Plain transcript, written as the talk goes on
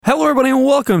Hello, everybody, and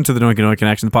welcome to the Doink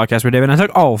Connection, the podcast where David and I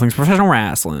talk all things professional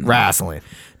wrestling.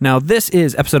 Now, this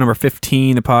is episode number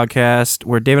 15, the podcast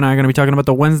where David and I are going to be talking about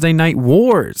the Wednesday Night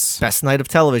Wars. Best night of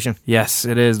television. Yes,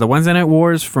 it is. The Wednesday Night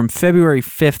Wars from February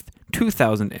 5th,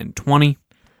 2020.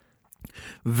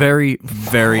 Very,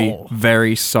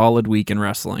 very solid week in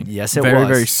wrestling. Yes, it was. was.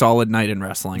 Very solid night in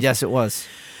wrestling. Yes, it was.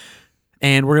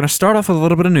 And we're going to start off with a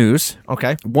little bit of news.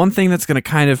 Okay. One thing that's going to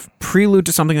kind of prelude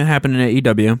to something that happened in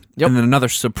AEW. Yep. And then another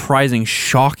surprising,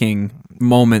 shocking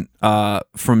moment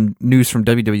from news from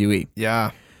WWE.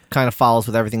 Yeah. Kind of follows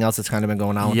with everything else that's kind of been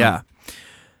going on with them.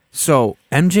 So,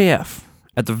 MJF,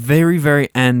 at the very, very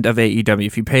end of AEW,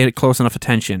 if you paid close enough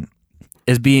attention,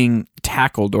 is being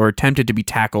tackled or attempted to be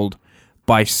tackled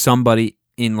by somebody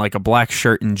in like a black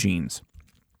shirt and jeans.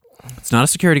 It's not a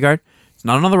security guard. It's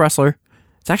not another wrestler.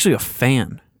 It's actually a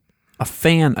fan. A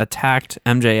fan attacked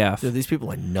MJF. Dude, these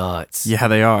people are nuts. Yeah,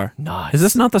 they are. Nuts. Is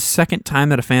this not the second time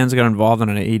that a fan's got involved in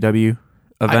an AEW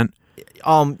event?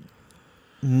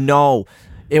 No.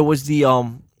 It was the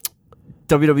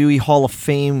WWE Hall of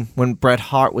Fame when Bret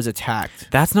Hart was attacked.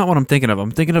 That's not what I'm thinking of.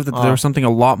 I'm thinking of that there was something a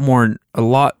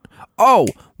lot. Oh,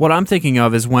 what I'm thinking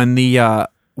of is when the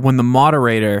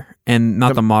moderator and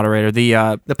not the moderator,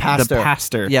 the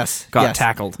pastor, got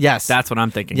tackled. Yes, that's what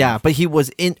I'm thinking. Yeah, of. but he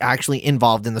was actually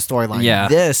involved in the storyline. Yeah,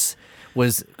 this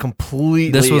was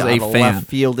completely out of left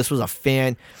field. This was a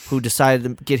fan who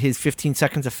decided to get his 15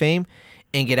 seconds of fame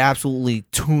and get absolutely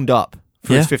tuned up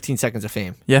for his 15 seconds of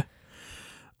fame. Yeah.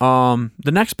 The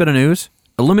next bit of news: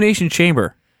 Elimination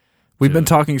Chamber. We've been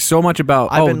talking so much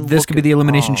about this could be the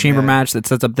Elimination Chamber match that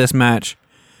sets up this match.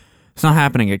 It's not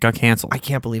happening. It got canceled. I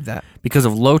can't believe that. Because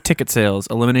of low ticket sales,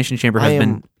 Elimination Chamber has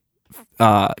been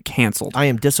canceled. I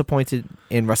am disappointed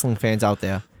in wrestling fans out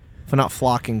there for not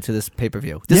flocking to this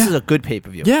pay-per-view. This is a good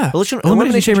pay-per-view. Yeah.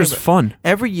 Elimination Chamber is fun.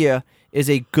 Every year is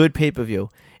a good pay-per-view.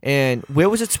 And where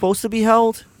was it supposed to be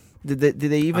held? Did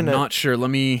they even... I'm not sure. Let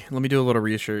me do a little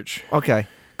research. Okay.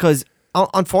 Because,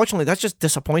 unfortunately, that's just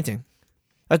disappointing.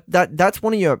 That's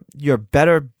one of your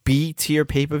better B-tier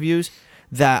pay-per-views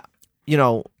that... You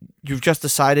know, you've just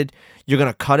decided you're going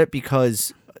to cut it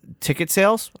because ticket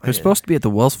sales? It was supposed to be at the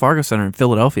Wells Fargo Center in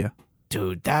Philadelphia.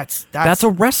 Dude, that's a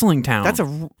wrestling town.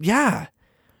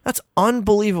 That's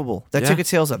unbelievable that ticket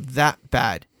sales are that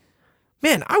bad.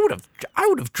 Man, I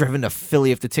would have driven to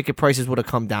Philly if the ticket prices would have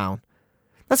come down.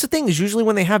 That's the thing, is usually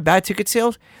when they have bad ticket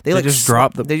sales, they just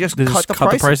cut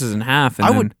the prices in half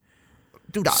and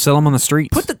sell them on the streets.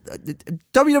 Put the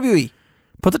WWE.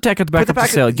 Put the tickets back up for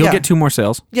sale. You'll get 2 more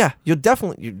sales. Yeah, you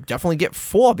definitely get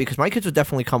 4 because my kids would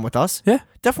definitely come with us. Yeah,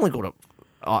 definitely go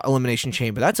to Elimination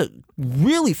Chamber. That's a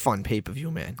really fun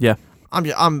pay-per-view, man. Yeah,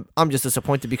 I'm just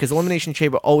disappointed because Elimination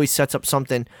Chamber always sets up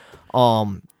something a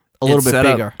little bit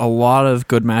bigger. A lot of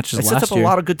good matches last year. It sets up a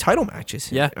lot of good title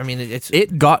matches. Yeah, I mean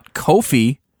it got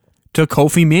Kofi to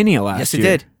Kofi Mania last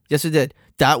year. Yes, it did.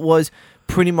 That was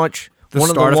pretty much. The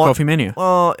start of Kofi Mania.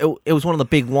 It was one of the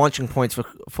big launching points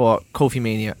for Kofi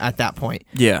Mania at that point.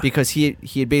 Yeah. Because he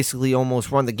had basically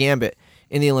almost run the gambit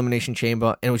in the Elimination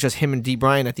Chamber, and it was just him and D.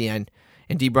 Bryan at the end,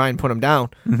 and D. Bryan put him down.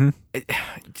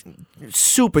 Mm-hmm.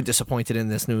 Super disappointed in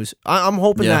this news. I'm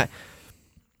hoping that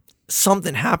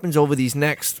something happens over these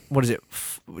next, what is it?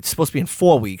 It's supposed to be in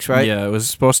 4 weeks, right? Yeah, it was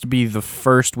supposed to be the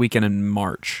first weekend in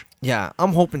March. Yeah,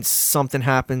 I'm hoping something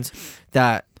happens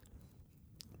that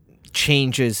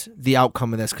changes the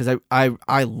outcome of this because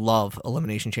I love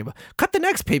Elimination Chamber. Cut the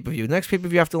next pay-per-view. The next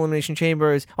pay-per-view after Elimination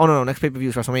Chamber is... Oh, no. Next pay-per-view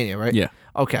is WrestleMania, right? Yeah.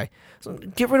 Okay. So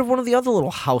get rid of one of the other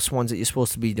little house ones that you're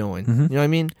supposed to be doing. Mm-hmm. You know what I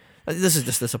mean? This is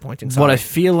just disappointing. Sorry. What I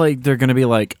feel like they're going to be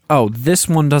like, this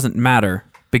one doesn't matter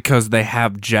because they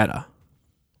have Jeddah.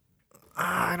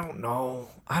 I don't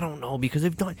know because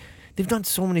they've done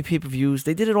so many pay-per-views.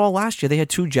 They did it all last year. They had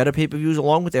 2 Jeddah pay-per-views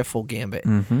along with their full gambit.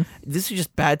 Mm-hmm. This is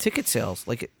just bad ticket sales,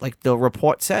 like the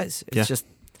report says. It's just,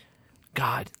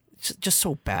 God, it's just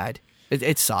so bad.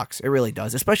 It sucks. It really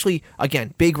does. Especially,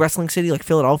 again, big wrestling city like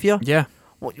Philadelphia. Yeah.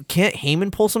 What, can't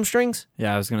Heyman pull some strings?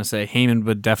 Yeah, I was going to say, Heyman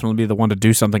would definitely be the one to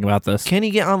do something about this. Can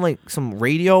he get on, like, some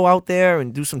radio out there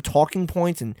and do some talking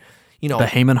points and, The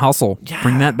Heyman hustle. Yeah.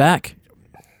 Bring that back.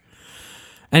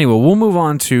 Anyway, we'll move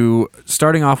on to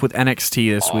starting off with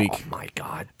NXT this week. Oh, my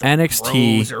God.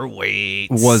 NXT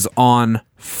was on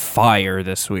fire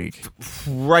this week.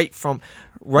 Right from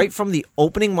the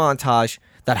opening montage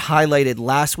that highlighted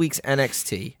last week's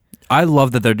NXT. I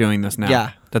love that they're doing this now.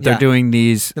 Yeah. That they're doing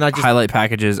these highlight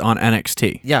packages on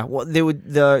NXT. Yeah, well,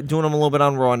 they're doing them a little bit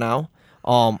on Raw now.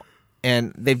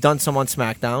 And they've done some on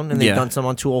SmackDown, and they've done some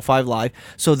on 205 Live.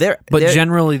 So But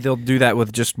generally, they'll do that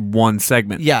with just one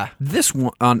segment. Yeah. This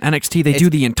one on NXT, they do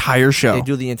the entire show. They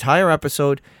do the entire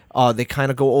episode, They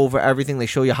kind of go over everything. They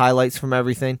show you highlights from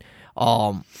everything.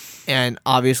 And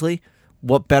obviously,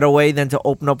 what better way than to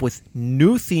open up with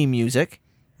new theme music,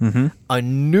 a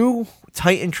new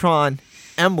Titantron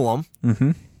emblem,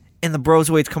 and the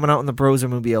Broserweights coming out in the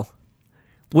Brosermobile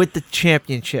with the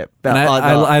championship. And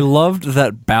I loved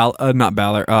that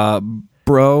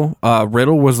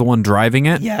Riddle was the one driving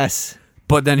it. Yes.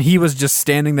 But then he was just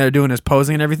standing there doing his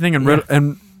posing and everything,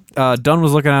 and Dunn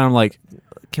was looking at him like,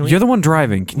 you're the one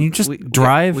driving. Can you just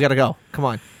drive? We got to go. Come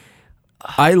on.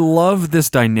 I love this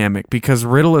dynamic because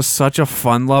Riddle is such a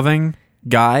fun-loving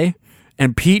guy,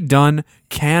 and Pete Dunne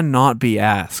cannot be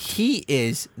asked. He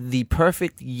is the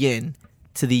perfect yin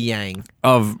to the yang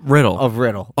of Riddle.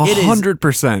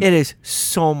 100%. It is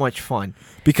so much fun.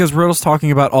 Because Riddle's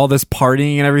talking about all this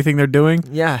partying and everything they're doing.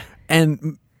 Yeah.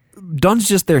 And Dunn's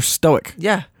just there stoic.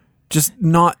 Yeah. Just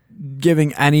not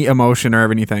giving any emotion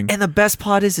or anything. And the best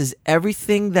part is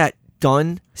everything that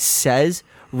Dunn says,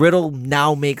 Riddle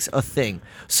now makes a thing.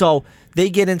 So they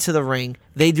get into the ring.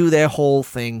 They do their whole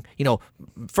thing. You know,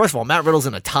 first of all, Matt Riddle's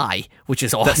in a tie, which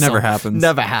is awesome. That never happens.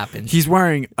 Never happens. He's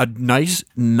wearing a nice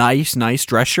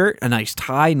dress shirt, a nice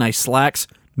tie, nice slacks,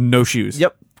 no shoes.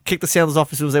 Yep. Kick the sandals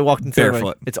off as soon as they walked into the ring.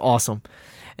 Barefoot. It's awesome.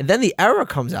 And then the Era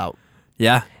comes out.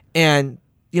 Yeah. And,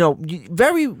 you know,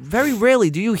 very, very rarely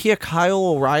do you hear Kyle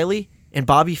O'Reilly and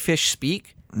Bobby Fish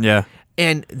speak. Yeah.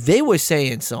 And they were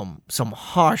saying some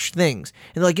harsh things.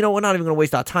 And they're like, you know, we're not even going to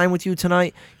waste our time with you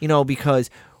tonight, you know, because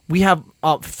we have,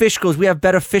 Fish goes, we have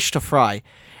better fish to fry.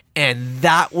 And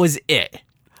that was it.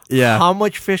 Yeah. How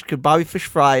much fish could Bobby Fish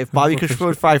fry if Bobby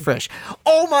could fry fish?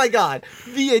 Oh, my God.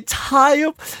 The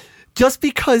entire... Just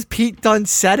because Pete Dunne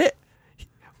said it,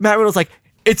 Matt Riddle's like,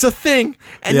 it's a thing.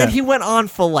 And then he went on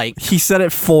for like... He said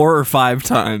it 4 or 5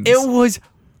 times. It was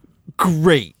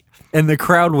great. And the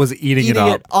crowd was eating it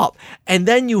up. And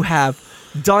then you have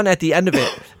Dunne at the end of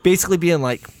it basically being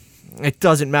like, it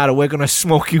doesn't matter. We're going to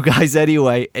smoke you guys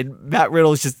anyway. And Matt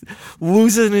Riddle's just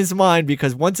losing his mind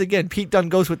because once again, Pete Dunne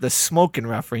goes with the smoking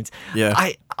reference. Yeah.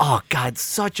 Oh, God,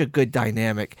 such a good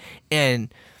dynamic.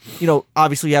 And... You know,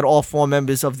 obviously you had all 4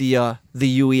 members of the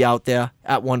UE out there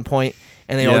at one point,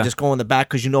 and they all just go in the back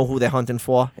because you know who they're hunting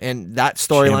for, and that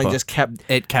storyline just kept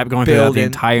going throughout the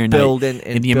entire night.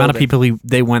 And the amount of people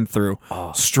they went through.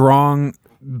 Oh. Strong,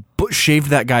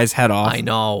 shaved that guy's head off. I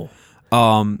know.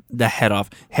 The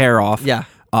hair off. Yeah.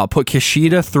 Put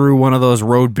Kushida through one of those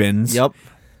road bins. Yep.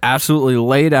 Absolutely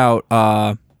laid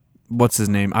out. What's his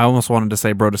name? I almost wanted to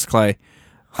say Brodus Clay.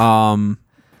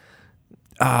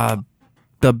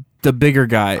 The bigger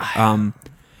guy.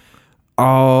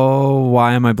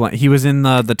 Why am I blank? He was in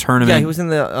the tournament. Yeah, he was in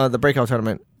the breakout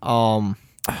tournament. Hold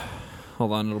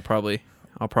on,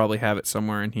 I'll probably have it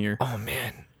somewhere in here. Oh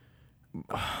man.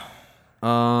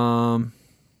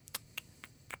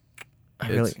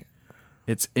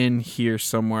 It's in here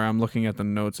somewhere. I'm looking at the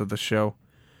notes of the show.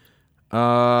 Let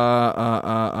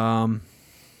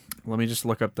me just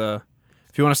look up the.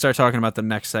 If you want to start talking about the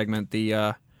next segment,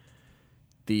 the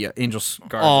Angel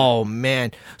Garza. Oh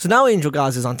man! So now Angel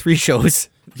Garza is on 3 shows.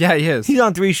 Yeah, he is. He's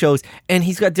on 3 shows, and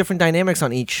he's got different dynamics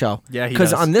on each show. Yeah, he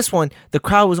does. Because on this one, the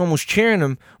crowd was almost cheering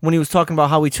him when he was talking about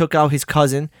how he took out his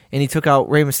cousin and he took out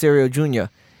Rey Mysterio Jr.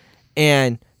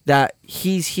 and that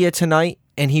he's here tonight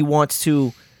and he wants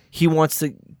to get. He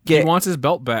wants his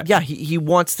belt back. Yeah, he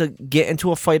wants to get into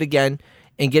a fight again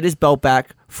and get his belt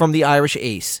back from the Irish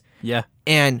Ace. Yeah,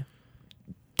 and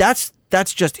that's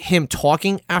just him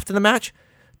talking after the match.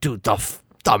 Dude,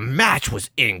 the match was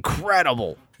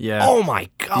incredible. Yeah. Oh my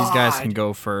God. These guys can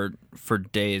go for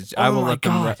days. Oh I will my let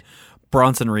God. them.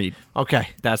 Bronson Reed. Okay.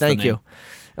 That's Thank the name.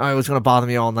 you. It was gonna bother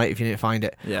me all night if you didn't find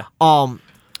it. Yeah.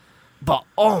 But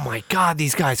oh my God,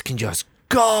 these guys can just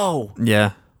go.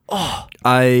 Yeah. Oh,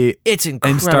 it's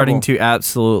incredible. I'm starting to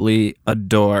absolutely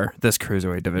adore this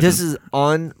cruiserweight division. This is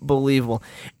unbelievable.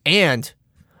 And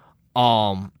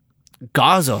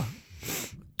Garza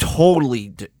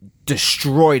totally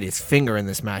destroyed his finger in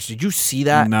this match. Did you see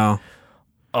that? No.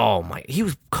 Oh my! He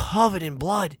was covered in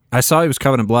blood. I saw he was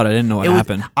covered in blood. I didn't know what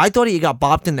happened. I thought he got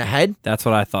bopped in the head. That's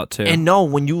what I thought too. And no,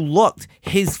 when you looked,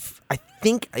 I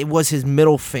think it was his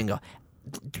middle finger.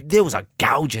 There was a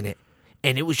gouge in it,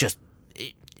 and it was just.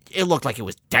 It looked like it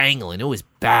was dangling. It was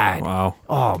bad. Wow.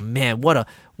 Oh man, what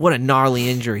a gnarly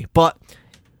injury. But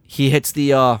he hits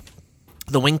the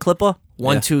wing clipper.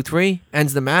 1, 2, 3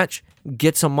 ends the match.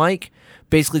 Gets a mic.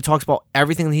 Basically talks about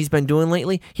everything that he's been doing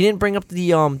lately. He didn't bring up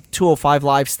the 205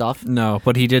 Live stuff. No,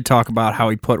 but he did talk about how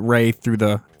he put Ray into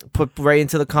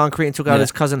the concrete and took out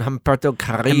his cousin Humberto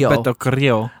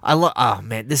Carrillo. I love. Oh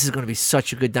man, this is going to be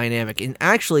such a good dynamic. And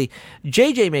actually,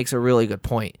 JJ makes a really good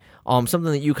point.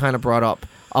 something that you kind of brought up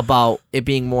about it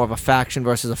being more of a faction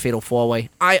versus a fatal 4-way.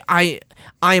 I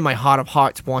in my heart of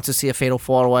hearts want to see a fatal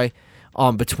 4-way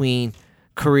between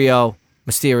Carrillo,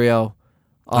 Mysterio,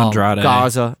 Andrade.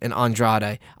 Garza, and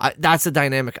Andrade. That's the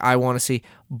dynamic I want to see.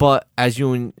 But as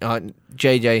you and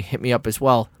JJ hit me up as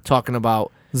well, talking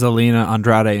about Zelina,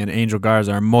 Andrade, and Angel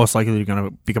Garza are most likely going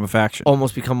to become a faction.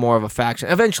 almost become more of a faction.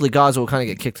 Eventually, Garza will kind of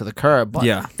get kicked to the curb, but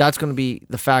Yeah. that's going to be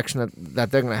the faction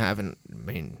that they're going to have. And I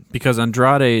mean, Because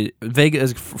Andrade, Vega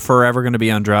is forever going to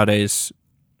be Andrade's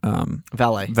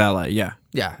valet. valet. Yeah.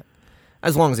 Yeah,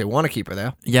 as long as they want to keep her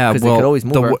there. Yeah, 'Cause well, they could always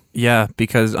move her. Yeah,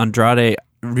 because Andrade.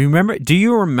 Do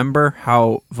you remember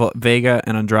how Vega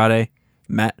and Andrade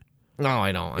met? No,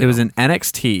 I don't. It was in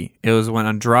NXT. It was when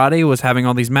Andrade was having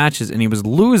all these matches and he was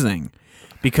losing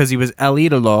because he was El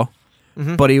Idolo,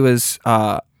 but he was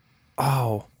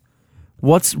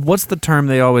what's the term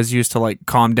they always use to like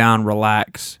calm down,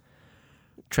 relax?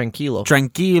 Tranquilo.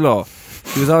 Tranquilo.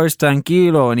 He was always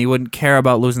tranquilo, and he wouldn't care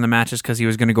about losing the matches because he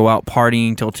was going to go out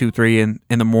partying till 2-3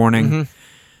 in the morning.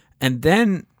 And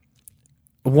then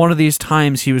one of these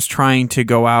times he was trying to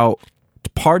go out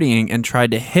partying and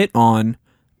tried to hit on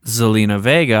Zelina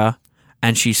Vega,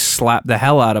 and she slapped the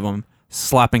hell out of him,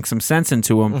 slapping some sense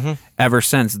into him. Ever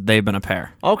since, they've been a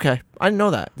pair. Okay, I didn't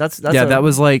know that. That's that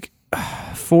was like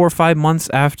 4 or 5 months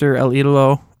after El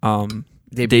Idolo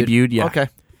debuted. Yeah. Okay,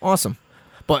 awesome.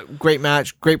 But great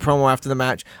match, great promo after the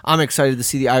match. I'm excited to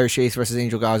see the Irish Ace versus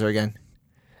Angel Garza again,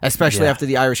 especially after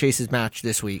the Irish Aces match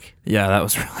this week. Yeah, that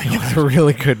was really good. It was a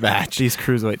really good match. These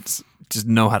cruiserweights just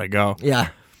know how to go. Yeah.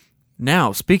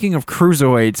 Now, speaking of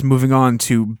cruiserweights, moving on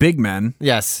to big men.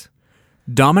 Yes.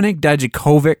 Dominik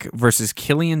Dijakovic versus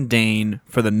Killian Dane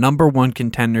for the number 1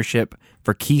 contendership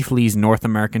for Keith Lee's North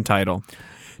American title.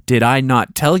 Did I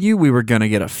not tell you we were going to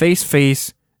get a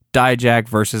face-face Dijak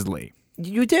versus Lee?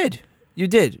 You did. You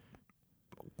did.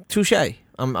 Touche.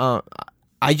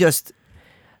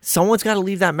 Someone's got to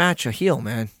leave that match a heel,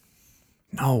 man.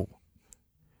 No.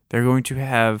 They're going to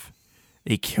have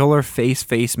a killer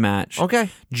face-face match. Okay.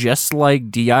 Just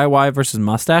like DIY versus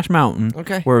Mustache Mountain.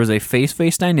 Okay. Where it was a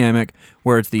face-face dynamic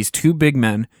where it's these two big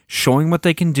men showing what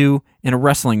they can do in a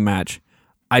wrestling match.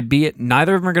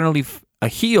 Neither of them are going to leave a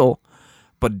heel,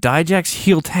 but Dijak's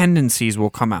heel tendencies will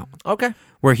come out. Okay.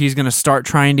 Where he's going to start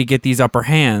trying to get these upper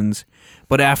hands,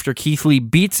 but after Keith Lee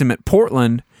beats him at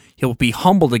Portland, he'll be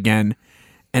humbled again,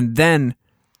 and then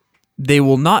they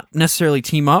will not necessarily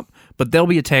team up, but they'll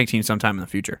be a tag team sometime in the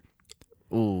future.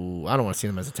 Ooh, I don't want to see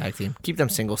them as a tag team. Keep them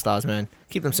single stars, man.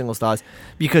 Keep them single stars.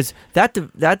 Because that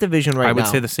division right now... I would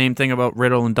say the same thing about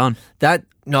Riddle and Dunn.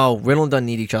 Riddle and Dunn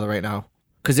need each other right now.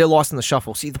 Because they're lost in the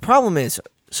shuffle. See, the problem is...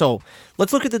 So,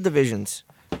 let's look at the divisions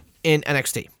in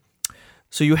NXT.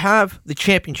 So, you have the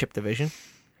championship division,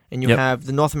 and you have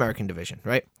the North American division,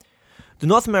 right? The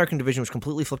North American division was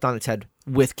completely flipped on its head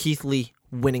with Keith Lee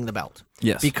winning the belt.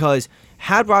 Yes. Because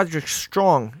had Roderick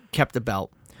Strong kept the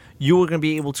belt, you were going to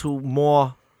be able to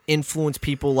more influence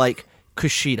people like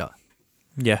Kushida.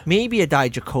 Yeah. Maybe a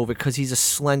Dijakovic because he's a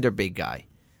slender big guy.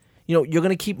 You're going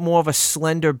to keep more of a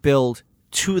slender build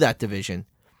to that division.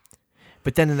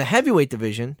 But then in the heavyweight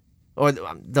division, or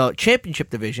the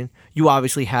championship division, you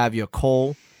obviously have your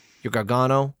Cole, your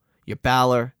Gargano, your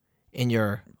Balor, and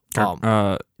your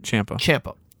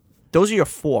Ciampa. Those are your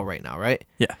 4 right now, right?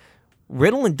 Yeah.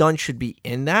 Riddle and Dunn should be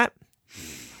in that.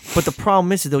 But the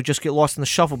problem is that they'll just get lost in the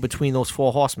shuffle between those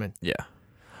 4 horsemen. Yeah.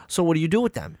 So what do you do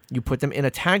with them? You put them in a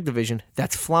tag division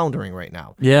that's floundering right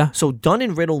now. Yeah. So Dunn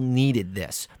and Riddle needed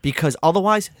this because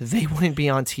otherwise they wouldn't be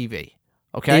on TV.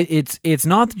 Okay? It's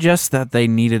not just that they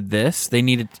needed this. They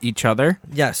needed each other.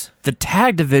 Yes. The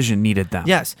tag division needed them.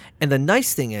 Yes. And the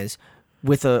nice thing is,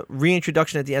 with a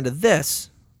reintroduction at the end of this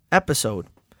episode,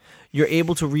 you're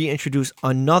able to reintroduce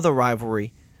another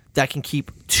rivalry that can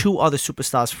keep 2 other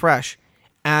superstars fresh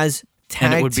as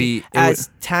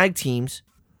tag teams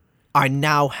are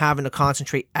now having to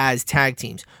concentrate as tag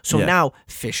teams. So now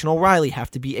Fish and O'Reilly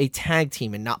have to be a tag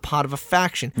team and not part of a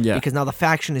faction because now the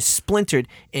faction is splintered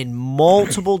in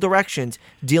multiple directions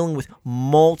dealing with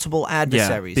multiple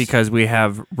adversaries. Yeah, because we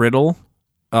have Riddle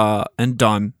and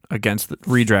Dunn against the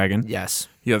Redragon. Yes.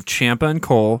 You have Ciampa and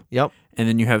Cole. Yep. And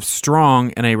then you have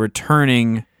Strong and a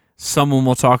returning someone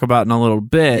we'll talk about in a little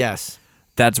bit. Yes.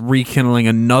 That's rekindling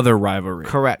another rivalry.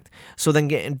 Correct. So then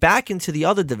getting back into the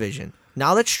other division,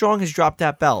 now that Strong has dropped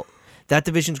that belt, that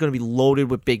division is going to be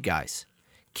loaded with big guys.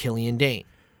 Killian Dane.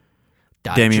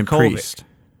 Damian Priest.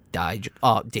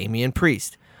 Damian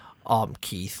Priest.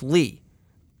 Keith Lee.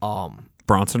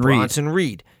 Bronson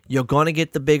Reed. You're going to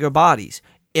get the bigger bodies.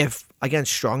 If, again,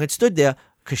 Strong had stood there,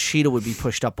 Kushida would be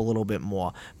pushed up a little bit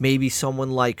more. Maybe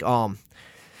someone like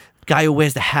guy who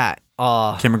wears the hat.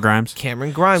 Cameron Grimes.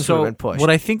 Cameron Grimes would have been pushed. What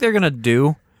I think they're going to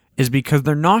do is because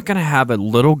they're not going to have a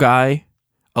little guy,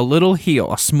 a little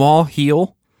heel, a small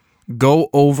heel, go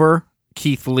over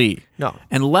Keith Lee. No.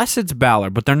 Unless it's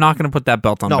Balor, but they're not going to put that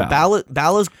belt on Balor.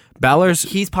 Balor's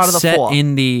he's part of the set four.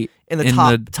 in the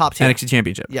top 10. NXT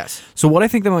Championship. Yes. So what I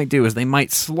think they might do is they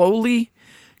might slowly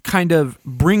kind of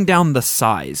bring down the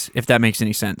size, if that makes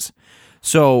any sense.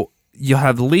 So you'll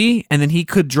have Lee, and then he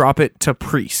could drop it to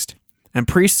Priest. And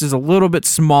Priest is a little bit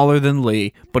smaller than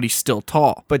Lee, but he's still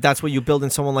tall. But that's where you build in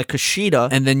someone like Kushida.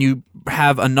 And then you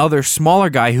have another smaller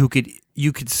guy who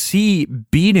you could see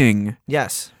beating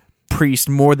Yes. Priest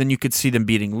more than you could see them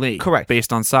beating Lee. Correct.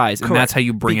 Based on size. Correct. And that's how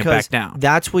you bring it back down.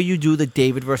 That's where you do the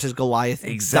David versus Goliath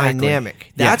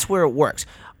dynamic. That's where it works.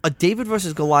 A David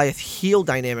versus Goliath heel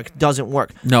dynamic doesn't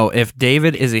work. No, if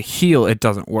David is a heel, it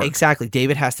doesn't work. Exactly.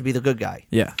 David has to be the good guy.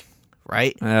 Yeah.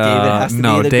 Right? David has to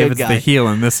be the David's good guy. the heel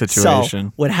in this situation.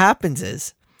 So what happens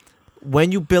is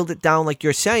when you build it down like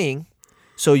you're saying,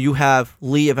 so you have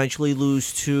Lee eventually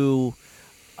lose to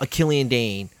a Killian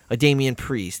Dane, a Damian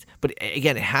Priest. But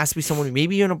again, it has to be someone,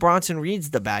 maybe even a Bronson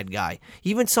Reed's the bad guy.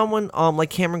 Even someone like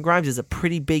Cameron Grimes is a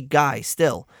pretty big guy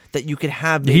still that you could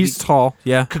have. Maybe He's tall,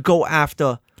 yeah. Could go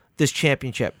after this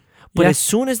championship. But as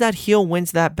soon as that heel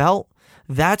wins that belt,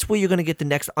 that's where you're going to get the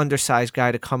next undersized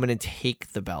guy to come in and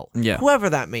take the belt. Yeah. Whoever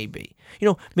that may be. You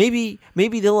know, maybe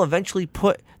they'll eventually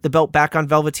put the belt back on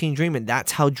Velveteen Dream, and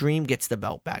that's how Dream gets the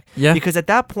belt back. Yeah. Because at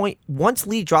that point, once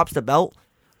Lee drops the belt,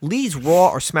 Lee's Raw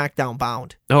or SmackDown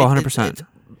bound. Oh, 100%. It's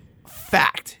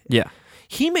fact. Yeah.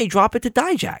 He may drop it to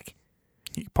Dijak.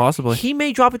 Possibly. He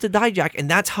may drop it to Dijak, and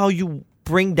that's how you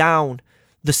bring down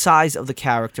the size of the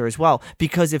character as well.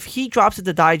 Because if he drops it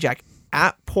to Dijak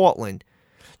at Portland,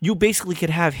 you basically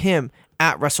could have him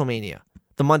at WrestleMania,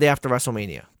 the Monday after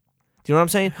WrestleMania. Do you know what I'm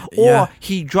saying? Or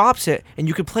he drops it, and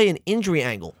you can play an injury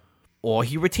angle. Or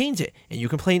he retains it, and you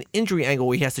can play an injury angle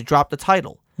where he has to drop the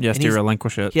title. He has to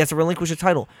relinquish it. He has to relinquish the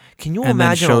title. Can you And then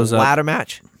imagine shows a up. ladder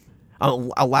match?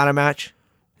 A ladder match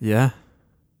Yeah.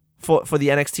 for the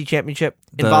NXT Championship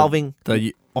involving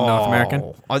the North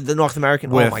American? The North American.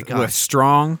 With, oh my god. With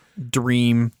Strong,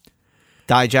 Dream,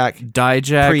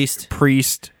 Dijak,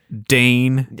 Priest,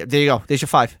 Dane. There you go. There's your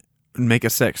 5. Make a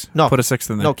 6. No. Put a 6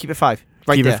 in there. No, keep it 5.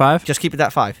 Right Keep there. it 5? Just keep it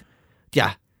that 5.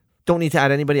 Yeah. Don't need to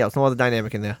add anybody else. No other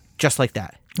dynamic in there. Just like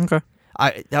that. Okay.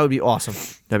 That would be awesome.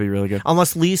 That'd be really good.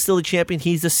 Unless Lee's still the champion,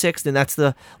 he's the 6th, and that's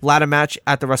the ladder match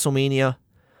at the WrestleMania.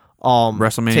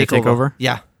 WrestleMania takeover?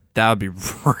 Yeah. That would be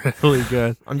really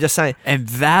good. I'm just saying. And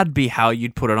that'd be how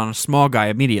you'd put it on a small guy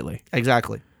immediately.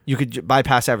 Exactly. You could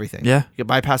bypass everything. Yeah. You could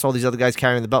bypass all these other guys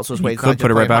carrying the belt. So this way You it's not could just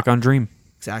put it right playing back on Dream.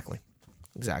 Exactly.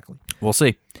 We'll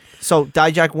see. So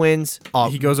Dijak wins.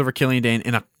 He goes over Killian Dane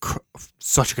in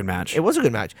such a good match. It was a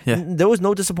good match. Yeah. There was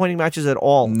no disappointing matches at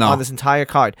all on this entire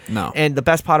card. No. And the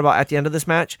best part about at the end of this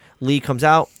match, Lee comes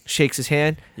out, shakes his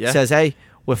hand, says, "Hey,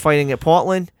 we're fighting at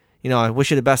Portland. You know, I wish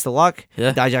you the best of luck."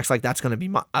 Yeah. Dijak's like, "That's going to be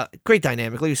my great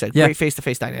dynamic." Like you said, Yeah. great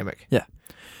face-to-face dynamic. Yeah.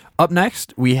 Up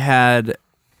next, we had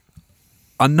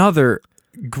another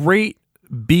great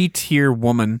B-tier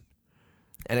woman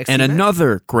NXT and match?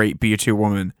 another great B-tier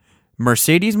woman,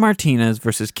 Mercedes Martinez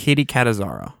versus Katie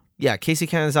Catanzaro. Yeah, Casey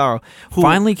Catanzaro, who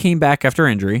Finally came back after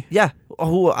injury. Yeah,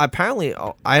 who apparently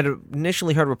I had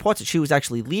initially heard reports that she was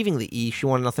actually leaving the E. She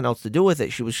wanted nothing else to do with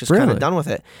it. She was just kind Really? of done with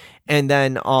it. And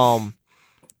then,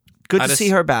 good to see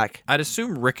her back. I'd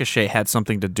assume Ricochet had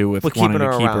something to do with With wanting keeping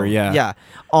her to keep around. her. Yeah.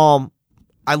 Yeah.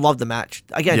 I love the match.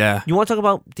 Again, Yeah. you want to talk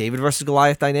about David versus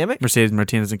Goliath dynamic? Mercedes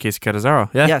Martinez and Casey Catanzaro.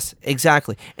 Yeah. Yes,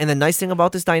 exactly. And the nice thing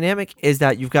about this dynamic is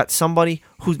that you've got somebody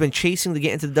who's been chasing to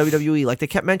get into the WWE, like they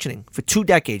kept mentioning. For 2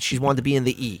 decades, she's wanted to be in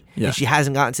the E, Yeah. and she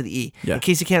hasn't gotten to the E. Yeah. And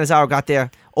Casey Catanzaro got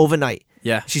there overnight.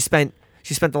 Yeah. She spent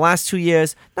the last 2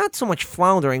 years not so much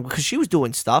floundering because she was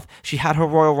doing stuff. She had her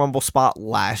Royal Rumble spot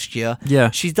last year.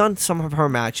 Yeah. She's done some of her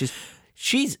matches.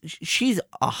 She's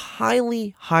a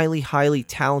highly, highly, highly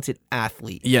talented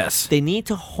athlete. Yes. They need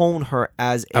to hone her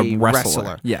as a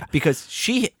wrestler. Yeah. Because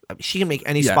she can make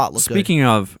any spot look good. Speaking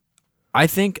of, I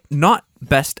think not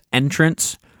best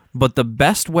entrance, but the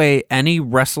best way any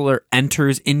wrestler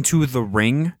enters into the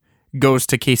ring goes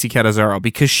to Casey Catanzaro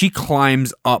because she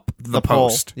climbs up the pole.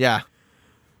 post. Yeah.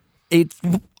 It's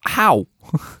how?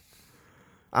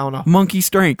 I don't know. Monkey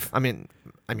strength. I mean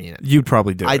You'd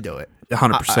probably do it. I'd do it.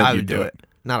 100% I you'd would do it.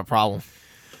 Not a problem.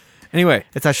 Anyway,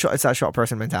 It's that short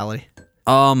person mentality.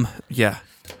 yeah.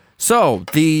 So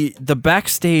the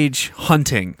backstage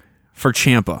hunting for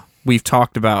Ciampa we've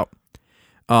talked about.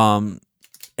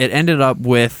 It ended up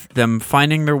with them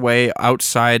finding their way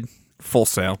outside Full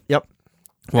Sail. Yep.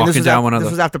 walking down one of the.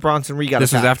 This was after Bronson Reed got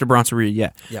This was attacked. after Bronson Reed.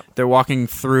 Yeah. Yep. They're walking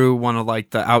through one of like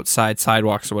the outside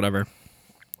sidewalks or whatever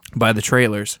by the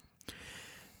trailers,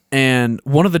 and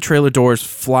one of the trailer doors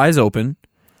flies open,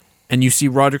 and you see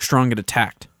Roderick Strong get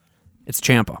attacked. It's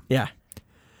Ciampa. Yeah.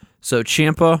 So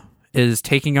Ciampa is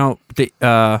taking out the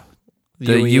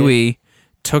UE. UE,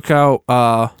 took out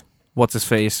what's his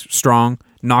face, Strong,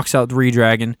 knocks out the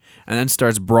Redragon, and then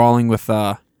starts brawling with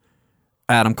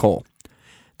Adam Cole.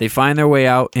 They find their way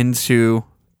out into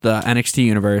the NXT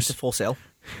universe. It's a Full Sail.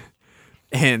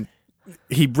 And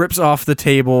he rips off the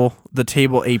table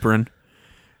apron,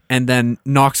 and then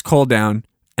knocks Cole down,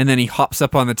 and then he hops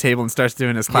up on the table and starts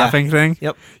doing his clapping thing.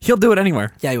 Yep. He'll do it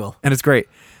anywhere. Yeah, he will. And it's great.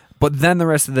 But then the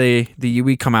rest of the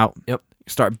UE come out, Yep.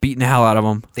 start beating the hell out of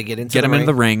him. They get him into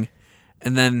the ring,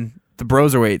 and then the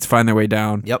Broserweights find their way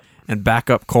down. Yep. And back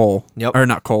up Cole. Yep. Or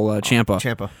not Cole, Ciampa.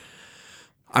 Ciampa.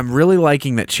 I'm really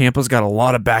liking that Ciampa's got a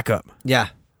lot of backup. Yeah.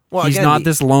 Well, He's again, not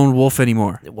this lone wolf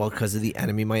anymore. Well, because of the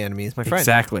enemy, my enemy is my friend.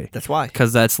 Exactly. That's why.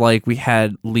 Because that's like we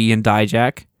had Lee and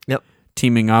Dijak. Yep.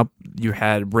 Teaming up. You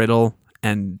had Riddle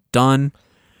and Dunn.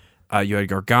 You had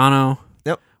Gargano.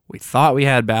 Yep. We thought we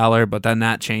had Balor, but then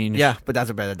that changed. Yeah, but that's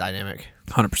a better dynamic.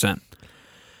 100%.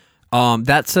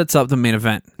 That sets up the main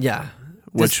event, Yeah.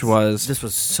 which was This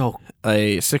was so...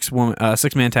 a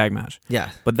six-man tag match.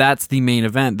 Yeah. But that's the main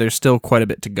event. There's still quite a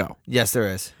bit to go. Yes, there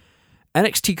is.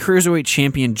 NXT Cruiserweight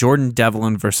Champion Jordan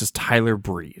Devlin versus Tyler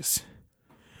Breeze.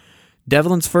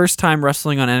 Devlin's first time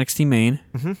wrestling on NXT Main.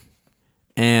 Mm-hmm.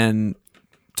 And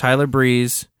Tyler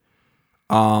Breeze...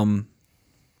 Tyler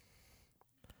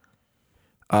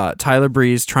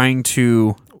Breeze trying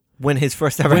to Win his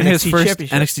first ever win NXT his first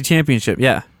championship. NXT championship.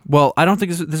 Yeah. Well, I don't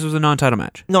think this was a non-title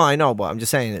match. No, I know, but I'm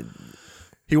just saying that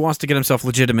He wants to get himself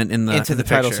legitimate in the into the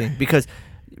title picture. scene because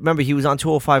remember he was on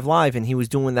 205 Live and he was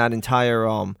doing that entire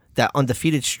that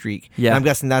undefeated streak. Yeah. And I'm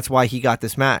guessing that's why he got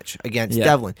this match against Yeah.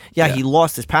 Devlin. Yeah, Yeah. he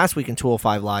lost this past week in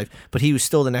 205 Live, but he was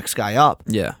still the next guy up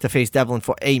Yeah. to face Devlin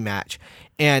for a match.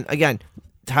 And again,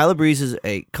 Tyler Breeze is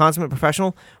a consummate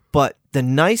professional, but the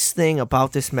nice thing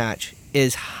about this match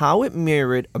is how it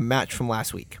mirrored a match from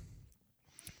last week.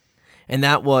 And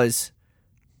that was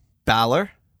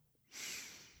Balor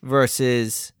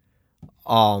versus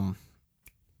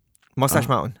Mustache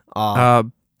Mountain.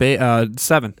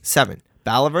 7.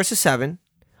 Balor versus 7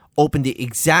 opened the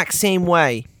exact same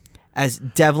way as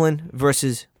Devlin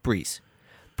versus Breeze.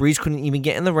 Breeze couldn't even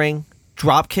get in the ring,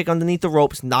 drop kick underneath the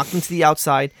ropes, knocked him to the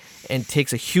outside, and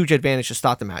takes a huge advantage to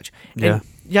start the match. Yeah. And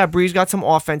yeah, Breeze got some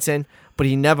offense in, but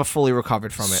he never fully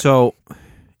recovered from it. So,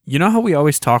 you know how we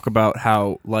always talk about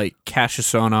how like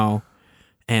Cassius Ohno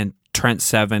and Trent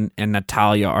Seven and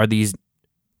Natalia are these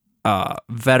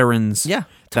veterans Yeah.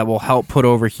 that will help put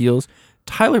over heels?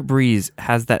 Tyler Breeze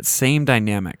has that same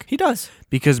dynamic He does.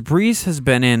 because Breeze has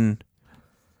been in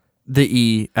the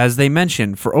E, as they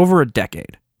mentioned, for over a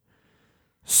decade.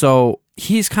 So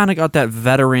he's kind of got that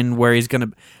veteran where he's going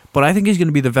to... But I think he's going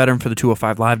to be the veteran for the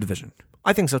 205 Live division.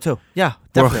 I think so too. Yeah,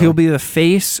 Where definitely. he'll be the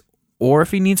face, or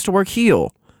if he needs to work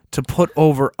heel, to put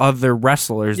over other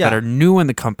wrestlers that Yeah. are new in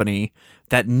the company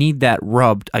that need that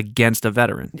rubbed against a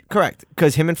veteran. Correct,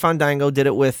 because him and Fandango did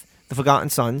it with the Forgotten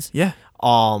Sons. Yeah.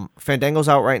 Fandango's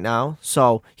out right now,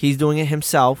 so he's doing it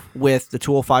himself with the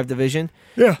 205 division.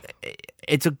 Yeah.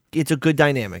 It's a good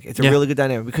dynamic. It's a Yeah. really good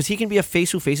dynamic because he can be a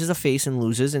face who faces a face and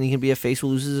loses, and he can be a face who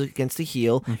loses against a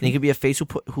heel, and he can be a face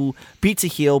who beats a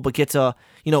heel but gets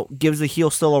gives the heel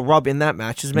still a rub in that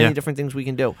match. There's many Yeah. different things we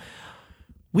can do.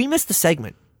 We missed the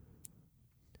segment.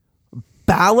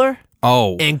 Balor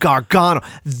Oh. and Gargano.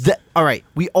 All right,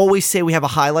 we always say we have a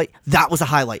highlight. That was a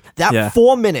highlight. That Yeah.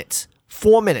 4 minutes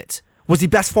was the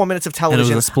best 4 minutes of And it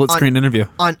television. was a split-screen interview.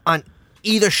 on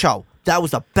either show. That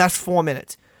was the best 4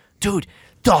 minutes, dude.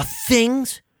 The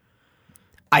things.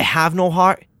 I have no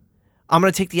heart. I'm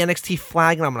gonna take the NXT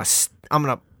flag and I'm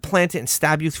gonna plant it and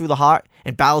stab you through the heart.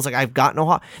 And Balor's like, I've got no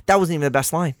heart. That wasn't even the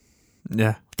best line.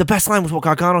 Yeah. The best line was what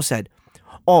Gargano said.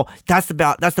 Oh, that's the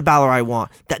Balor I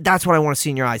want. That's what I want to see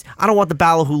in your eyes. I don't want the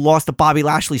Balor who lost to Bobby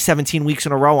Lashley 17 weeks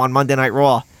in a row on Monday Night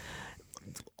Raw.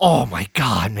 Oh my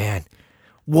God, man.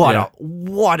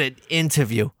 What an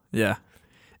interview. Yeah.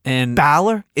 And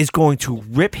Balor is going to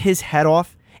rip his head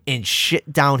off and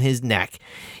shit down his neck.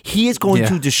 He is going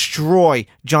to destroy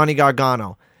Johnny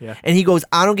Gargano. Yeah. And he goes,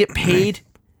 I don't get paid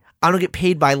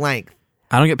by length.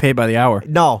 I don't get paid by the hour.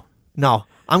 No.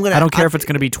 I don't care if it's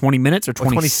going to be 20 minutes or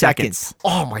 20 seconds.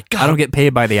 Oh my God. I don't get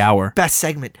paid by the hour. Best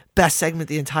segment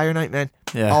the entire night, man.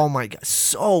 Yeah. Oh my God,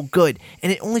 so good.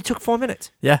 And it only took 4 minutes.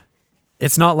 Yeah.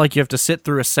 It's not like you have to sit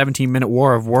through a 17-minute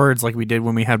war of words like we did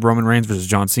when we had Roman Reigns versus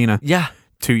John Cena Yeah.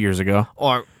 2 years ago.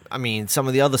 Or I mean, some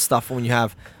of the other stuff when you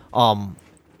have,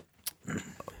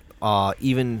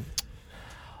 even,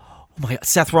 oh my God,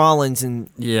 Seth Rollins and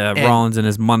Rollins and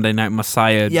his Monday Night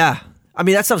Messiah. Yeah, I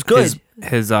mean that stuff's good.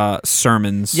 His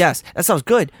sermons. Yes, that sounds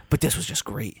good. But this was just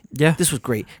great. Yeah, this was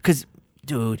great because,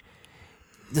 dude,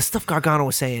 the stuff Gargano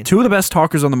was saying. Two of the best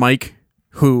talkers on the mic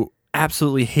who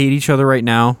absolutely hate each other right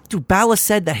now. Dude, Balor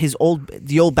said that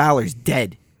the old Balor's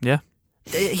dead. Yeah,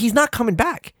 he's not coming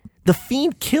back. The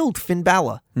Fiend killed Finn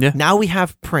Balor. Yeah. Now we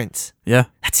have Prince. Yeah.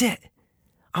 That's it.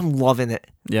 I'm loving it.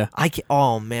 Yeah.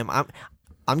 Oh man,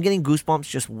 I'm getting goosebumps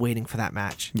just waiting for that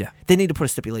match. Yeah. They need to put a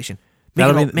stipulation. Make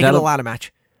it a ladder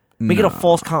match. Make it a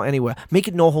false count anywhere. Make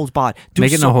it no holds barred.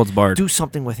 No holds barred. Do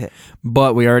something with it.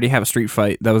 But we already have a street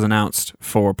fight that was announced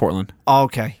for Portland. Oh,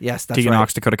 okay. Yes, that's Tegan right.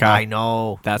 Nox, Dakota Kai. I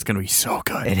know. That's going to be so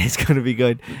good. It is going to be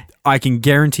good. I can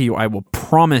guarantee you, I will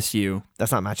promise you.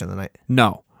 That's not match of the night.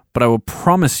 No, but I will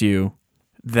promise you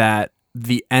that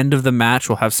the end of the match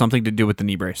will have something to do with the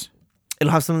knee brace.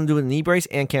 It'll have something to do with the knee brace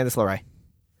and Candice LeRae.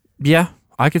 Yeah,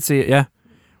 I could see it, yeah.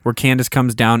 Where Candice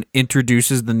comes down,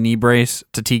 introduces the knee brace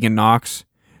to Tegan Nox.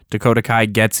 Dakota Kai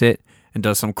gets it and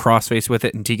does some crossface with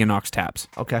it, and Tegan Nox taps.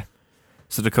 Okay.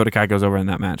 So Dakota Kai goes over in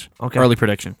that match. Okay. Early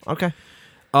prediction. Okay.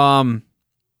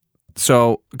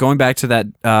 So going back to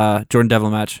that Jordan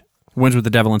Devlin match, wins with the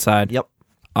devil inside. Yep.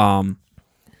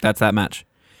 That's that match.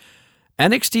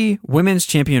 NXT Women's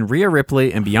Champion Rhea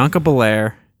Ripley and Bianca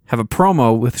Belair have a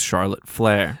promo with Charlotte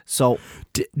Flair. So,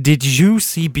 did you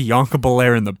see Bianca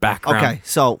Belair in the background? Okay,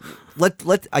 so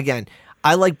let again.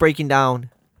 I like breaking down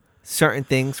certain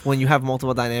things when you have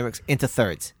multiple dynamics into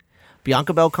thirds.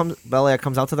 Bianca Belair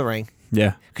comes out to the ring.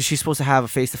 Yeah. Because she's supposed to have a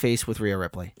face-to-face with Rhea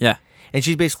Ripley. Yeah. And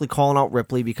she's basically calling out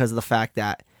Ripley because of the fact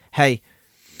that, hey,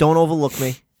 don't overlook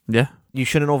me. Yeah. You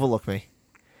shouldn't overlook me.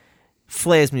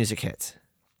 Flair's music hits.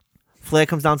 Flair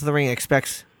comes down to the ring and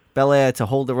expects Belair to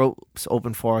hold the ropes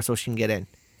open for her so she can get in.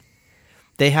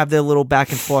 They have their little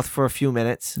back and forth for a few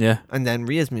minutes. Yeah. And then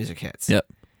Rhea's music hits. Yep.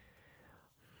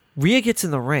 Rhea gets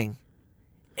in the ring.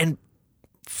 And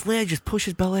Flair just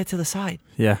pushes Belair to the side.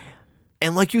 Yeah.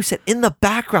 And like you said, in the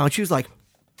background, she was like...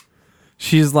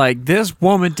 She's like, this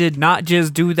woman did not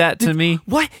just do that to me.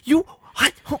 What?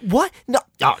 What? No.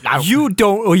 You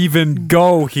don't even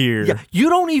go here. Yeah, you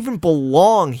don't even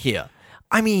belong here.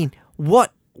 I mean,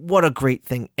 what a great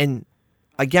thing. And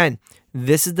again,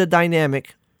 this is the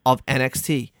dynamic of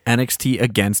NXT. NXT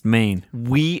against Maine.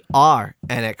 We are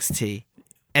NXT.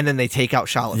 And then they take out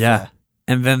Charlotte Flair.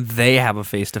 And then they have a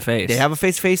face-to-face. They have a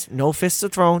face-to-face. No fists are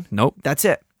thrown. Nope. That's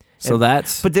it.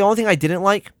 But the only thing I didn't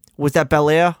like was that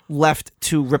Belair left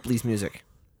to Ripley's music.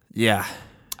 Yeah.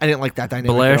 I didn't like that dynamic.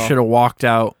 Belair should have walked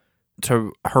out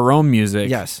to her own music.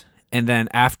 Yes. And then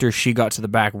after she got to the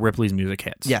back, Ripley's music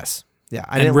hits. Yes. Yeah.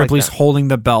 And Ripley's holding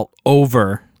the belt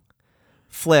over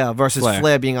Flair versus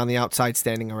Flair being on the outside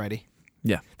standing already.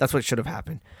 Yeah. That's what should have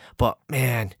happened. But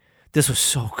man, this was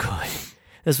so good.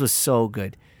 This was so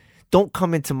good. Don't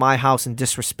come into my house and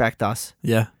disrespect us.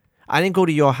 Yeah. I didn't go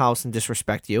to your house and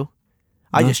disrespect you.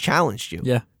 I just challenged you.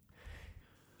 Yeah.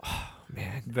 Oh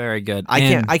man. Very good.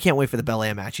 I can't wait for the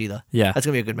Belair match either. Yeah. That's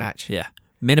gonna be a good match. Yeah.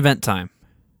 Main event time.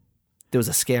 There was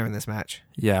a scare in this match.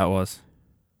 Yeah, it was.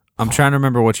 I'm trying to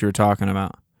remember what you were talking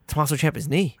about. Tommaso Ciampa's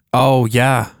knee. Oh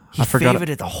yeah. He favored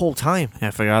it the whole time. Yeah,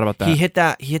 I forgot about that. He hit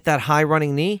that high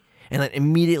running knee. And then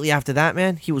immediately after that,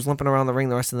 man, he was limping around the ring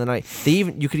the rest of the night.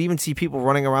 You could even see people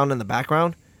running around in the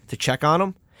background to check on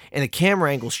him. And the camera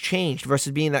angles changed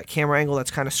versus being that camera angle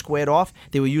that's kind of squared off.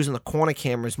 They were using the corner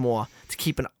cameras more to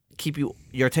keep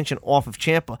your attention off of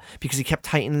Ciampa because he kept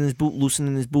tightening his boot,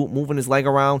 loosening his boot, moving his leg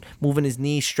around, moving his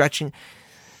knee, stretching.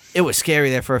 It was scary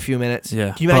there for a few minutes.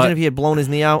 Yeah. Can you imagine if he had blown his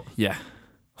knee out? Yeah.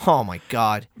 Oh my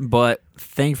God. But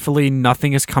thankfully,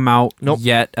 nothing has come out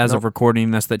yet as of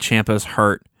recording this that Ciampa's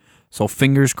hurt. So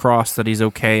fingers crossed that he's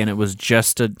okay, and it was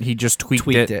he just tweaked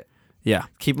it. Yeah.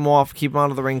 Keep him off. Keep him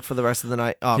out of the ring for the rest of the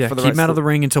night. Keep him out of the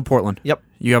ring until Portland. Yep.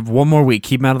 You have one more week.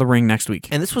 Keep him out of the ring next week.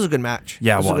 And this was a good match.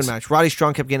 Yeah, it was a good match. Roddy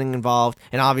Strong kept getting involved,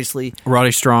 and obviously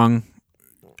Roddy Strong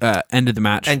ended the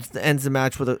match. Ends the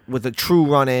match with a true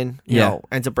run in. You know,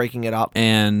 ends up breaking it up.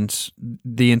 And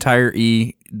the entire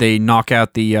they knock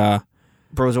out the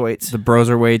Broserweights. The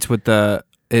Broserweights with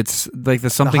it's like the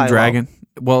something dragon.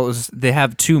 Well, they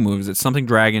have two moves. It's something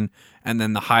dragon and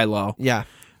then the high low. Yeah.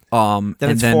 Then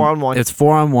it's 4-on-1. It's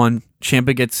 4-on-1.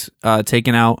 Ciampa gets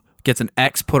taken out, gets an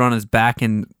X put on his back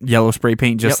in yellow spray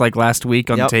paint, just like last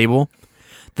week on the table.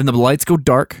 Then the lights go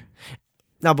dark.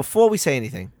 Now, before we say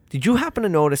anything, did you happen to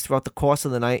notice throughout the course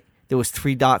of the night there was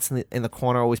 3 dots in the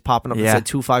corner always popping up that said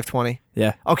 2-5-20?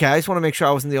 Yeah. Okay, I just want to make sure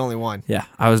I wasn't the only one. Yeah,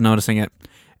 I was noticing it.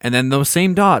 And then those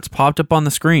same dots popped up on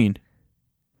the screen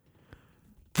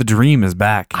The Dream is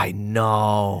back. I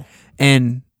know.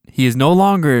 And he is no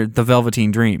longer the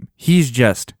Velveteen Dream. He's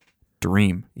just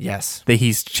Dream. Yes.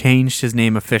 He's changed his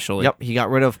name officially. Yep. He got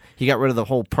rid of the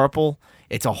whole purple.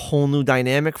 It's a whole new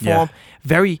dynamic for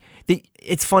him.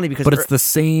 It's funny because But it's the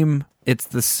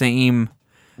same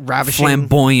ravishing,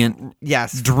 flamboyant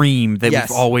dream that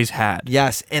we've always had.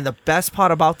 Yes. And the best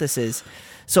part about this is,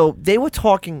 so they were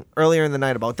talking earlier in the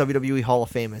night about WWE Hall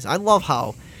of Famers. I love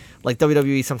how like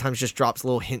WWE sometimes just drops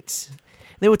little hints.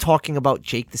 They were talking about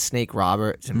Jake the Snake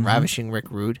Roberts and Ravishing Rick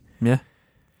Rude. Yeah.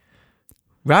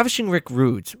 Ravishing Rick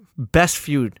Rude's best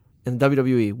feud in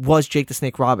WWE was Jake the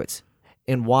Snake Roberts.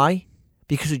 And why?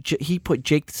 Because he put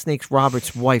Jake the Snake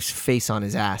Roberts' wife's face on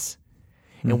his ass.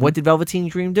 And what did Velveteen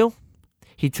Dream do?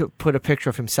 He put a picture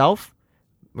of himself,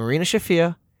 Marina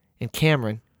Shafir, and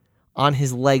Cameron on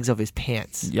his legs of his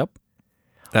pants. Yep.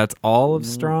 That's all of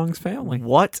Strong's family.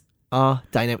 What a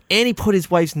dynamic. And he put his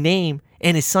wife's name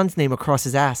and his son's name across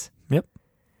his ass. Yep.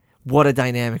 What a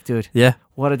dynamic, dude. Yeah.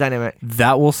 What a dynamic.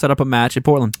 That will set up a match at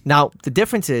Portland. Now, the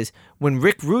difference is, when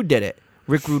Rick Rude did it,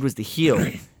 Rick Rude was the heel,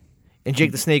 and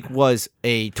Jake the Snake was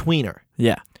a tweener.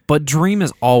 Yeah. But Dream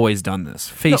has always done this.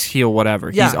 Face, heel, whatever.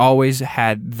 Yeah. He's always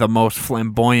had the most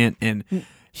flamboyant, and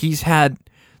he's had,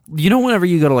 whenever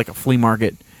you go to like a flea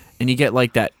market and you get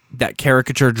like that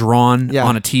caricature drawn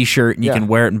on a t-shirt and you can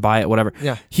wear it and buy it, whatever.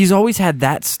 Yeah. He's always had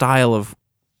that style of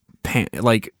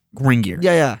ring gear.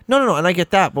 Yeah. No, and I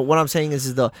get that, but what I'm saying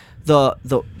is the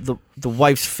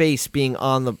wife's face being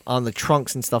on the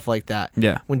trunks and stuff like that.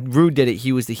 Yeah. When Rude did it,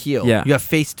 he was the heel. Yeah.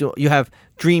 You have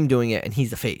Dream doing it, and he's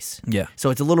the face. Yeah.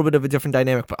 So it's a little bit of a different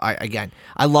dynamic, but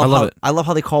I love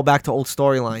how they call back to old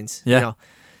storylines. Yeah.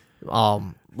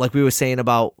 Like we were saying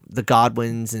about the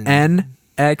Godwins and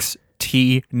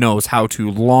NXT knows how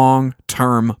to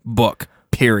long-term book.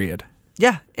 Period.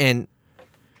 Yeah, and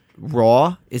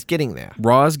Raw is getting there.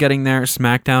 Raw is getting there.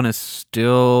 SmackDown is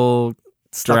still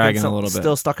dragging a little bit.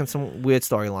 Still stuck in some weird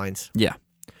storylines. Yeah.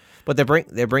 But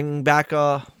they're bringing back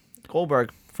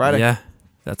Goldberg Friday. Yeah.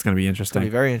 That's going to be It's interesting. going to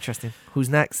be very interesting. Who's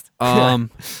next?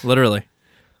 Literally.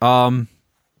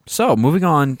 So, moving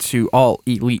on to All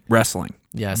Elite Wrestling.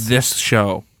 Yes. This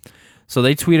show. So,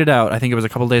 they tweeted out, I think it was a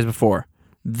couple days before,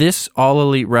 this All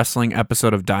Elite Wrestling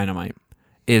episode of Dynamite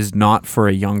is not for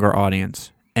a younger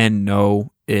audience. And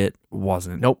no, it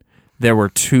wasn't. Nope. There were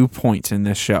 2 points in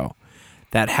this show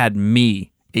that had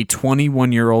me, a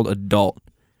 21-year-old adult,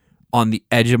 on the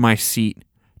edge of my seat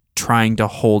trying to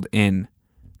hold in,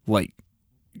 like,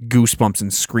 goosebumps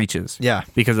and screeches. Yeah.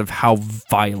 Because of how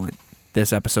violent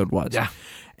this episode was. Yeah.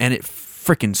 And it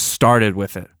freaking started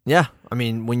with it. Yeah. I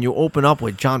mean, when you open up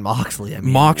with John Moxley,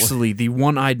 Moxley, the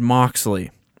one-eyed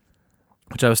Moxley,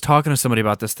 which I was talking to somebody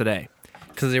about this today,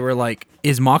 because they were like,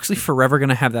 is Moxley forever going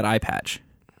to have that eye patch?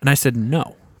 And I said,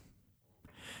 no.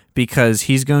 Because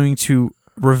he's going to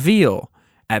reveal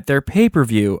at their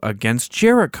pay-per-view against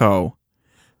Jericho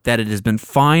that it has been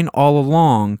fine all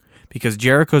along, because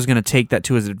Jericho's going to take that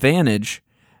to his advantage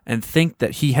and think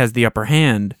that he has the upper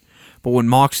hand. But when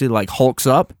Moxley hulks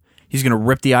up, he's going to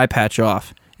rip the eye patch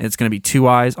off, and it's going to be 2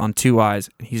 eyes on 2 eyes,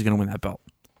 and he's going to win that belt.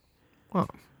 Well,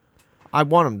 I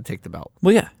want him to take the belt.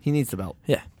 Well, yeah. He needs the belt.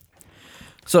 Yeah.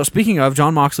 So, speaking of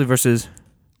John Moxley versus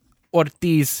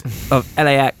Ortiz of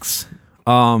LAX,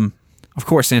 of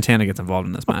course Santana gets involved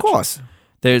in this match. Of course.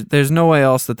 There's no way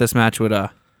else that this match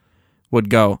would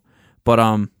go.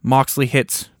 But Moxley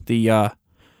hits the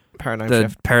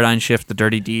paradigm shift, the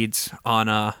dirty deeds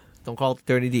on don't call it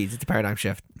dirty deeds, it's a paradigm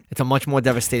shift. It's a much more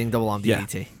devastating double arm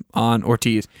DDT. On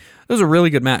Ortiz. It was a really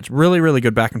good match. Really, really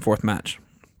good back and forth match.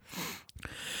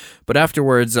 But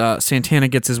afterwards, Santana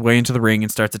gets his way into the ring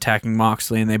and starts attacking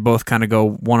Moxley, and they both kind of go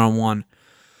one-on-one.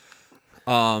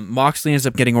 Moxley ends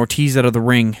up getting Ortiz out of the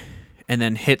ring and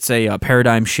then hits a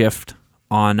paradigm shift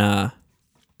on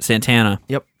Santana.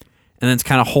 Yep. And then it's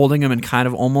kind of holding him in kind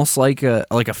of almost like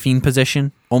a Fiend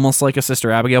position, almost like a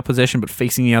Sister Abigail position, but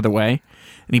facing the other way.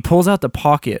 And he pulls out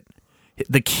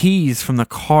the keys from the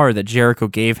car that Jericho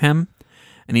gave him,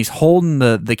 and he's holding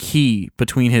the key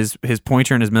between his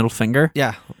pointer and his middle finger.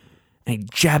 Yeah. And he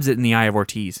jabs it in the eye of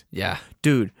Ortiz. Yeah.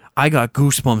 Dude, I got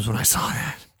goosebumps when I saw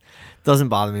that. Doesn't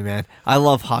bother me, man. I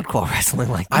love hardcore wrestling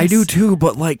like this. I do too,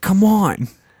 but come on.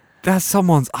 That's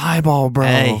someone's eyeball, bro.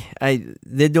 Hey,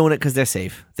 they're doing it because they're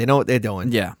safe. They know what they're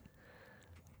doing. Yeah.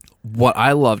 What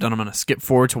I loved, and I'm going to skip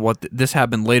forward to what this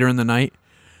happened later in the night,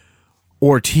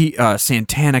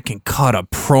 Santana can cut a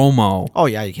promo. Oh,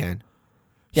 yeah, you can.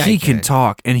 Yeah, he can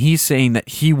talk, and he's saying that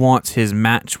he wants his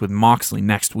match with Moxley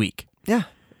next week. Yeah.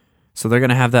 So they're going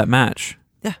to have that match.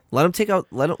 Yeah.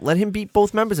 Let him beat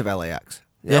both members of LAX.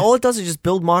 Yeah. All it does is just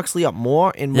build Moxley up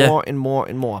more and more and more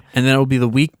and more. And then it'll be the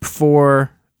week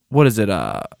before. What is it?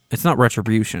 It's not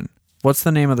Retribution. What's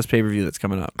the name of this pay-per-view that's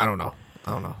coming up? I don't know.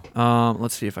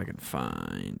 Let's see if I can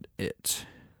find it.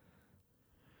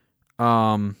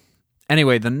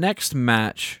 Anyway, the next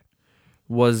match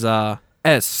was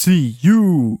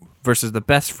SCU versus the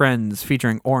Best Friends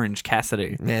featuring Orange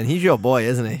Cassidy. Man, he's your boy,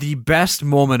 isn't he? The best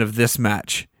moment of this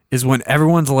match is when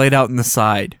everyone's laid out in the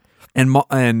side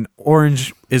and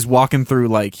Orange is walking through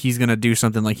like he's going to do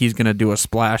something, like he's going to do a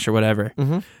splash or whatever.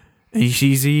 Mm-hmm. And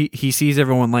he sees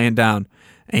everyone laying down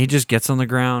and he just gets on the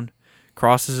ground,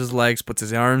 crosses his legs, puts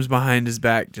his arms behind his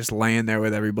back, just laying there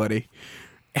with everybody.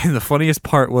 And the funniest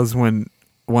part was when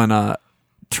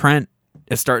Trent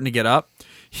is starting to get up,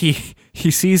 he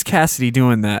sees Cassidy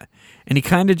doing that, and he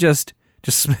kind of just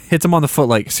hits him on the foot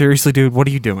like, seriously, dude, what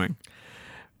are you doing?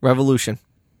 Revolution.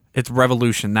 It's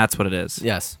Revolution. That's what it is.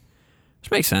 Yes.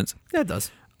 Which makes sense. Yeah, it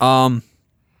does. It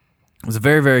was a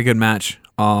very, very good match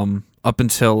up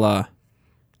until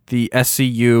the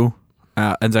SCU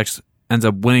ends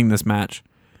up winning this match.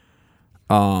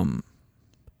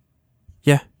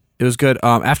 Yeah, it was good.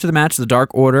 After the match, the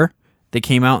Dark Order, they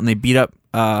came out and they beat up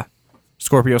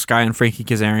Scorpio Sky and Frankie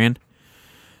Kazarian,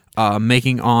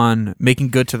 making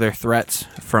good to their threats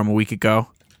from a week ago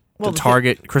to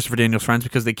target Christopher Daniels' friends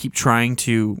because they keep trying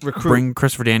to bring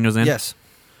Christopher Daniels in. Yes.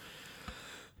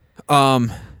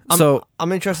 So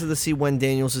I'm interested to see when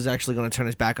Daniels is actually going to turn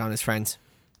his back on his friends.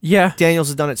 Yeah, Daniels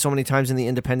has done it so many times in the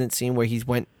independent scene where he's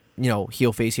went,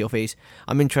 heel face.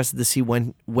 I'm interested to see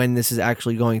when this is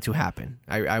actually going to happen.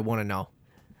 I want to know.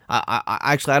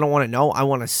 I don't want to know. I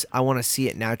want to see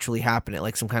it naturally happen at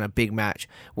like some kind of big match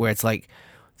where it's like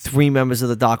 3 members of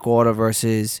the Dark Order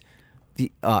versus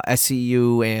the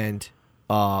SCU and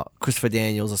Christopher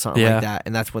Daniels or something like that,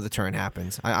 and that's where the turn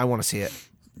happens. I want to see it.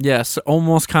 Yes,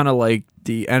 almost kind of like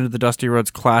the end of the Dusty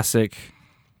Rhodes Classic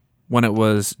when it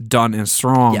was done and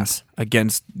strong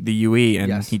against the UE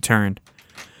and he turned.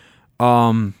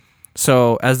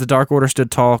 So as the Dark Order stood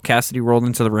tall, Cassidy rolled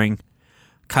into the ring,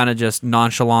 kind of just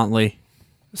nonchalantly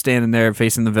standing there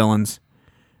facing the villains,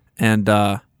 and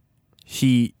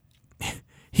he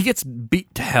gets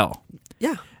beat to hell.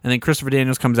 Yeah. And then Christopher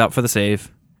Daniels comes out for the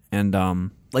save, and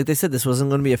like they said, this wasn't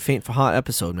going to be a faint for heart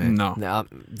episode, man. No. Now,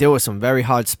 there were some very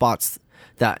hard spots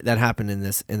that happened in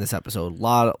this episode.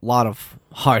 Lot of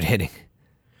hard hitting.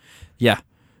 Yeah.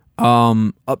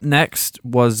 Up next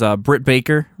was Britt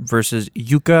Baker versus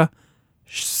Yuka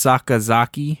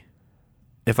Sakazaki,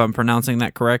 if I'm pronouncing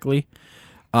that correctly.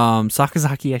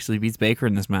 Sakazaki actually beats Baker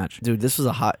in this match. Dude, this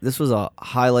was a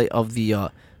highlight of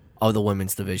the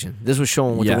women's division. This was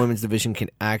showing what the women's division can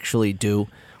actually do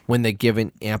when they're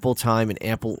given ample time and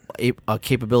ample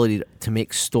capability to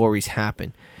make stories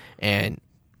happen. And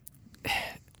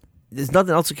there's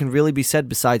nothing else that can really be said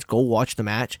besides go watch the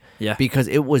match. Yeah. Because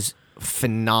it was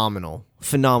phenomenal.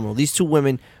 These two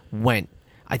women went.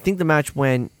 I think the match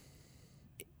went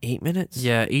 8 minutes.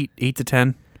 Yeah, 8 to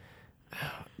 10.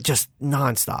 Just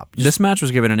nonstop. This match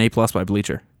was given an A+ by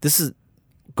Bleacher.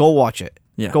 Go watch it.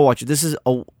 Yeah. Go watch it. This is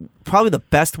probably the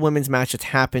best women's match that's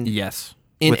happened in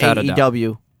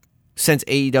AEW since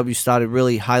AEW started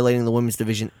really highlighting the women's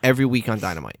division every week on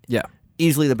Dynamite. Yeah.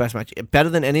 Easily the best match. Better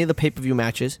than any of the pay-per-view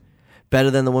matches. Better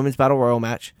than the Women's Battle Royal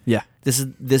match. Yeah. This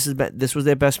was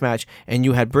their best match, and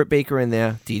you had Britt Baker in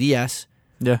there, DDS,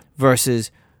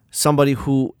 versus somebody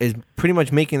who is pretty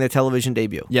much making their television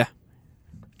debut. Yeah.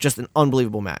 Just an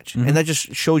unbelievable match. Mm-hmm. And that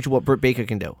just shows you what Britt Baker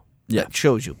can do. Yeah. That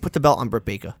shows you. Put the belt on Britt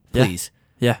Baker, please.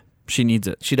 Yeah. She needs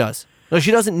it. She does. No,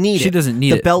 she doesn't need it. She doesn't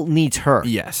need it. The belt needs her.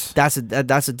 Yes. That's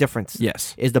a difference.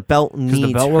 Yes. Is the belt needs her. Because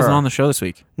the belt wasn't on the show this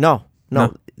week. No.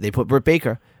 They put Britt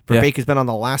Baker. Britt Baker's been on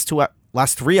the last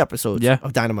 3 episodes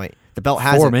of Dynamite. The belt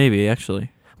hasn't. 4 maybe,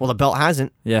 actually. Well, the belt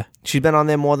hasn't. Yeah. She's been on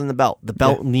there more than the belt. The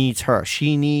belt needs her.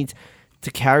 She needs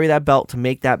to carry that belt to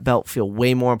make that belt feel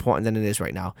way more important than it is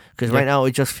right now. Because right now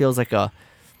it just feels like a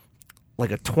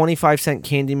 25-cent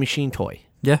candy machine toy.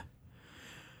 Yeah.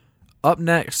 Up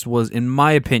next was, in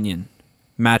my opinion,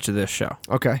 match of this show.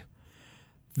 Okay.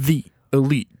 The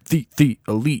Elite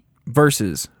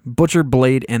versus Butcher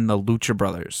Blade and the Lucha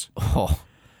Brothers. Oh.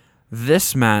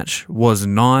 This match was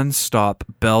non-stop,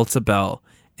 bell to bell.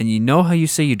 And you know how you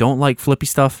say you don't like flippy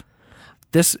stuff?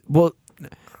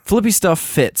 Flippy stuff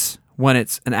fits when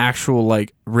it's an actual,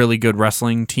 like, really good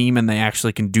wrestling team and they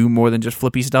actually can do more than just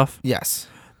flippy stuff. Yes.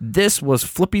 This was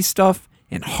flippy stuff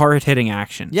and hard-hitting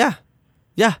action. Yeah.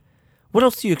 Yeah. What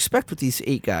else do you expect with these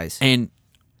 8 guys? And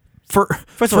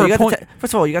first of all,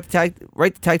 you got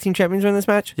the tag team champions in this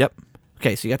match? Yep.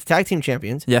 Okay, so you got the tag team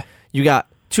champions. Yeah. You got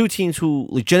 2 teams who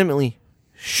legitimately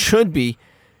should be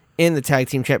in the tag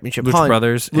team championship Lucha hunt.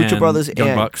 Brothers Lucha and Brothers Young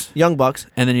and Bucks. Young Bucks.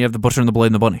 And then you have the Butcher and the Blade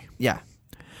and the Bunny. Yeah.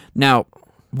 Now,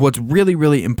 what's really,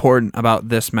 really important about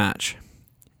this match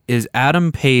is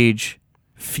Adam Page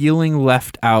feeling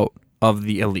left out of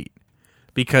the Elite.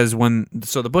 Because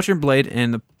the Butcher and Blade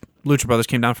and the Lucha Brothers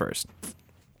came down first.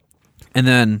 And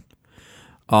then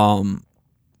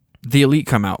the Elite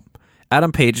come out.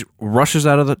 Adam Page rushes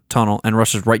out of the tunnel and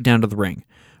rushes right down to the ring.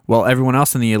 While everyone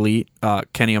else in the Elite,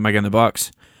 Kenny Omega and the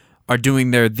Bucks, are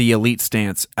doing the Elite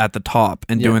stance at the top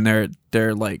and doing their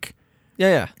like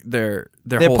their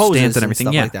whole stance and everything.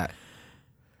 Stuff like that.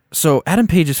 So Adam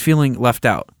Page is feeling left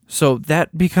out. So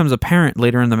that becomes apparent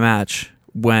later in the match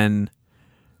when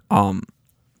both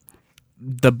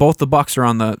the Bucks are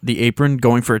on the apron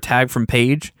going for a tag from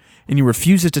Page, and he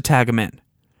refuses to tag him in.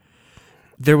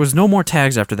 There was no more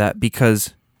tags after that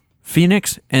because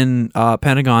Phoenix and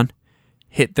Pentagon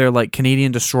hit their like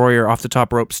Canadian Destroyer off the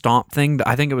top rope stomp thing.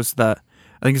 I think it's the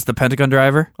Pentagon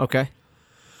driver. Okay.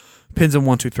 Pins him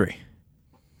 1, 2, 3.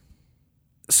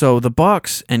 So the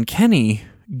Bucks and Kenny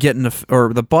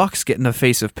the Bucks get in the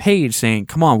face of Page saying,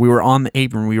 "Come on, we were on the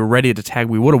apron, we were ready to tag,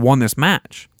 we would have won this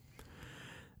match."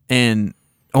 And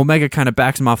Omega kind of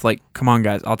backs him off like, "Come on,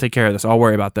 guys, I'll take care of this. I'll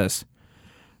worry about this."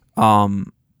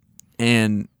 And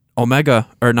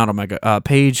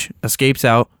Page escapes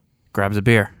out, grabs a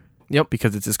beer. Yep.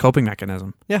 Because it's his coping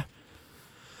mechanism. Yeah.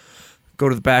 Go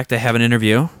to the back, they have an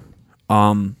interview.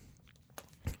 And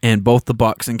both the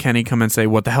Bucks and Kenny come and say,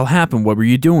 "What the hell happened? What were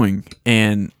you doing?"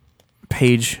 And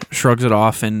Page shrugs it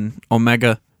off, and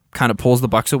Omega kind of pulls the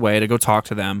Bucks away to go talk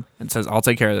to them and says, "I'll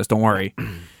take care of this, don't worry."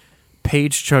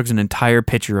 Page chugs an entire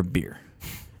pitcher of beer.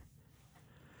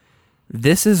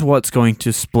 This is what's going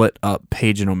to split up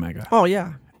Page and Omega. Oh,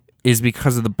 yeah. Is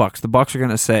because of the Bucks. The Bucks are going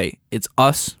to say, it's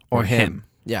us or him.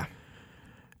 Yeah.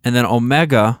 And then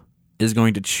Omega is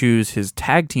going to choose his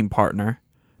tag team partner.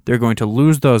 They're going to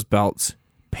lose those belts.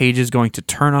 Page is going to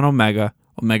turn on Omega.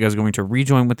 Omega is going to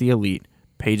rejoin with the Elite.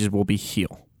 Page will be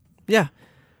heel. Yeah.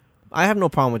 I have no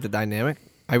problem with the dynamic.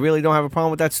 I really don't have a problem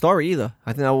with that story either.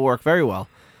 I think that will work very well.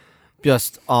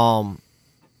 Just,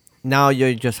 now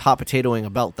you're just hot potatoing a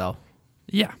belt, though.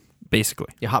 Yeah, basically.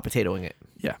 You're hot potatoing it.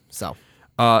 Yeah. So.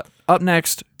 Up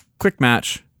next, quick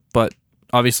match, but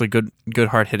obviously good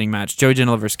hard-hitting match. Joey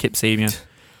Janela versus Kip Sabian.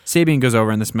 Sabian goes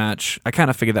over in this match. I kind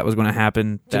of figured that was going to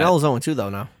happen. Janela's 0-2, though,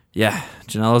 now. Yeah,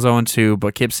 Janela's 0-2,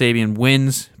 but Kip Sabian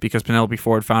wins because Penelope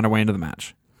Ford found her way into the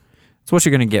match. That's what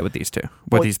you're going to get with these two,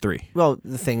 these three. Well,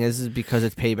 the thing is because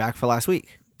it's payback for last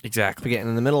week. Exactly. For getting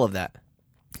in the middle of that.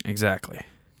 Exactly.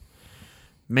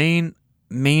 Main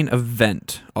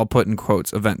event, I'll put in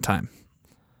quotes, event time.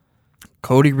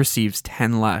 Cody receives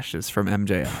 10 lashes from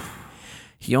MJF.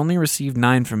 He only received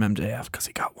 9 from MJF because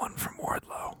he got 1 from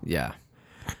Wardlow. Yeah.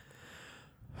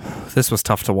 This was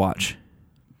tough to watch.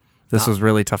 This was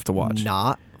really tough to watch.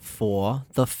 Not for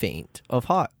the faint of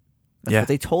heart. That's what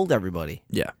they told everybody.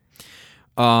 Yeah.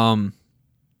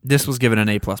 This was given an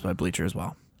A+ by Bleacher as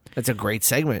well. It's a great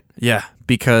segment. Yeah,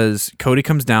 because Cody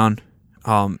comes down,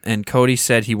 and Cody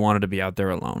said he wanted to be out there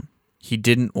alone. He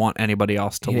didn't want anybody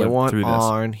else to live through this.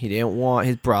 Arn, he didn't want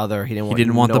his brother. He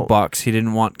didn't want the Bucks. He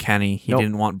didn't want Kenny. He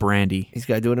didn't want Brandy. He's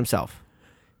got to do it himself.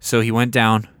 So he went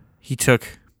down. He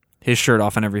took his shirt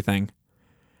off and everything.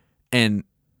 And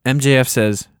MJF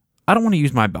says, "I don't want to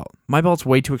use my belt. My belt's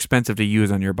way too expensive to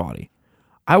use on your body.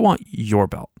 I want your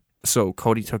belt." So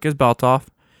Cody took his belt off,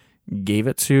 gave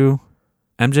it to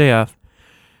MJF,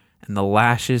 and the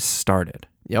lashes started.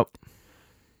 Yep.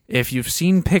 If you've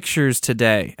seen pictures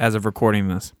today, as of recording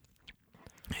this,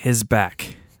 his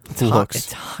back looks...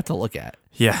 It's hot to look at.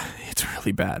 Yeah, it's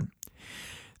really bad.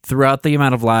 Throughout the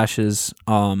amount of lashes,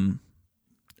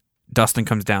 Dustin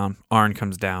comes down, Arn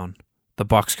comes down, the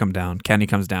Bucks come down, Kenny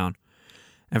comes down,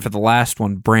 and for the last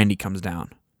one, Brandy comes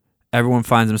down. Everyone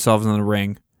finds themselves in the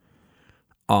ring,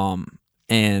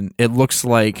 and it looks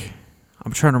like...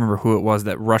 I'm trying to remember who it was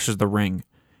that rushes the ring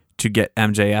to get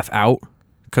MJF out.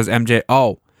 Because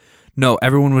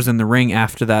everyone was in the ring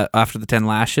after the 10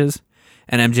 lashes,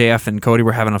 and MJF and Cody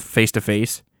were having a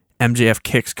face-to-face. MJF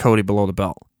kicks Cody below the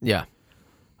belt. Yeah.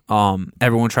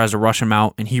 Everyone tries to rush him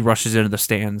out, and he rushes into the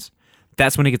stands.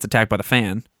 That's when he gets attacked by the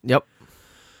fan. Yep.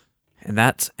 And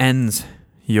that ends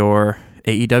your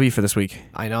AEW for this week.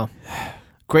 I know.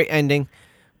 Great ending.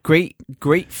 Great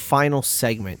final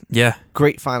segment. Yeah.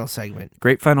 Great final segment.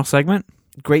 Great final segment.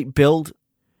 Great build.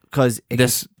 Because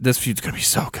this feud's gonna be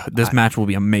so good. This match will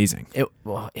be amazing. It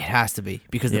has to be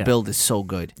because the build is so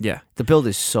good. Yeah, the build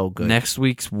is so good. Next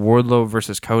week's Wardlow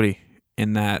versus Cody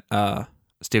in that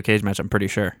steel cage match. I'm pretty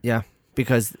sure. Yeah,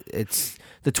 because it's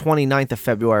the 29th of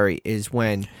February is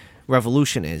when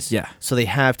Revolution is. Yeah. So they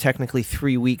have technically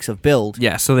 3 weeks of build.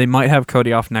 Yeah, so they might have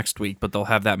Cody off next week, but they'll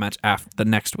have that match after the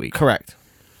next week. Correct.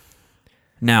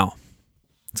 Now,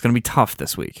 it's going to be tough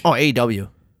this week. Oh, AEW.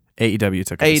 AEW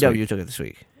took it this week. AEW took it this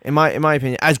week. In my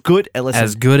opinion, as good as NXT was.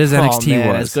 As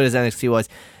good as NXT was.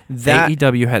 That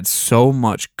AEW had so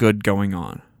much good going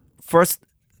on. First,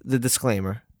 the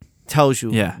disclaimer tells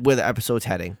you where the episode's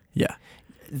heading. Yeah.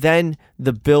 Then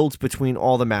the builds between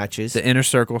all the matches. The Inner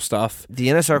Circle stuff. The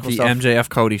MJF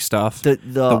Cody stuff.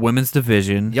 The women's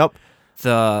division. Yep.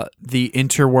 The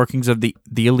interworkings of the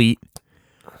Elite.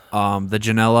 The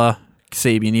Janela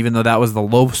Sabian, even though that was the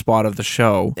low spot of the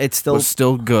show, was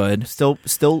still good. Still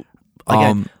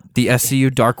again, the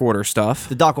SCU Dark Order stuff.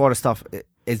 The Dark Order stuff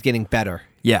is getting better.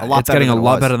 Yeah, it's getting a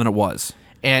lot better than it was.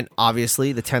 And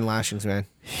obviously the 10 lashings, man.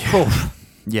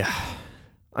 Yeah.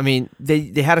 I mean,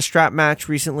 they had a strap match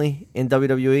recently in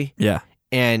WWE. Yeah.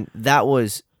 And that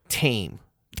was tame.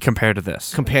 Compared to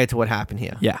this. Compared to what happened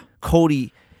here. Yeah.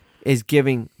 Cody is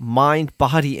giving mind,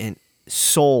 body, and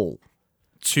soul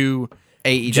to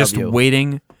AEW. Just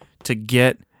waiting to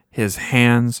get his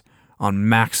hands on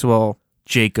Maxwell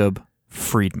Jacob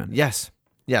Friedman. Yes.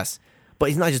 Yes. But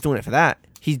he's not just doing it for that.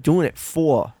 He's doing it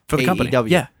for the AEW.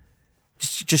 company. Yeah.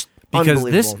 Just because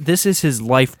this is his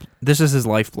life. This is his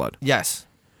lifeblood. Yes.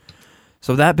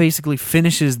 So that basically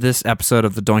finishes this episode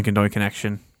of the Doink and Doink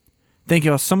Connection. Thank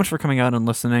you all so much for coming out and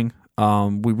listening.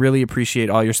 We really appreciate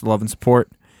all your love and support.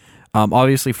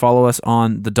 Obviously, follow us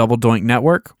on the Double Doink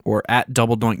Network or at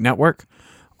Double Doink Network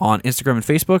on Instagram and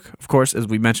Facebook. Of course, as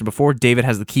we mentioned before, David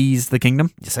has the keys to the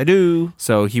kingdom. Yes, I do.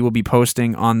 So he will be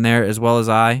posting on there as well as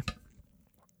I.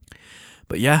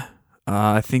 But yeah,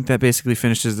 I think that basically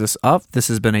finishes this up. This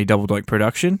has been a Double Doink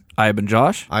production. I have been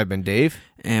Josh. I've been Dave.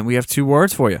 And we have 2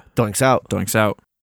 words for you. Doinks out. Doinks out.